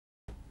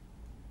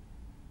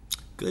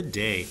Good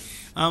day.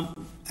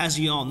 As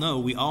you all know,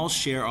 we all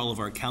share all of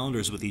our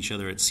calendars with each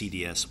other at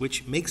CDS,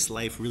 which makes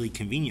life really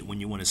convenient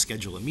when you want to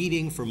schedule a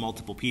meeting for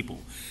multiple people.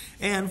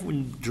 And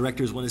when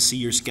directors want to see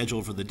your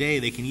schedule for the day,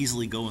 they can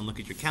easily go and look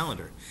at your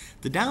calendar.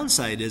 The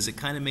downside is it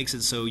kind of makes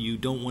it so you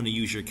don't want to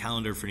use your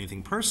calendar for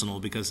anything personal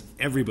because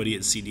everybody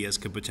at CDS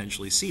could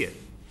potentially see it.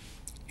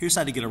 Here's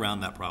how to get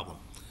around that problem.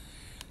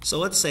 So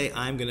let's say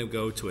I'm going to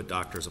go to a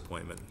doctor's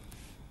appointment.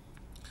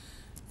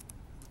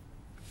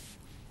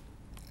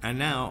 And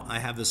now I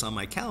have this on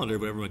my calendar,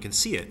 but everyone can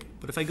see it.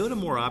 But if I go to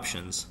more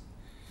options,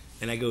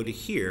 and I go to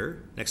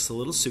here, next to the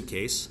little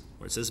suitcase,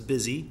 where it says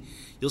busy,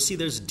 you'll see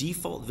there's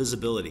default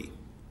visibility.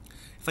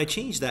 If I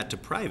change that to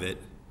private,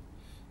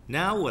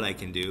 now what I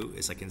can do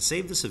is I can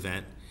save this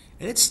event,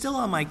 and it's still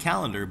on my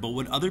calendar, but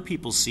what other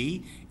people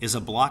see is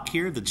a block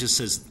here that just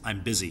says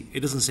I'm busy.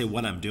 It doesn't say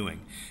what I'm doing.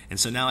 And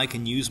so now I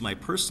can use my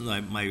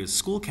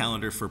school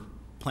calendar for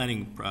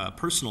planning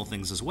personal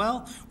things as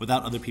well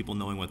without other people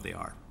knowing what they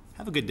are.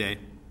 Have a good day.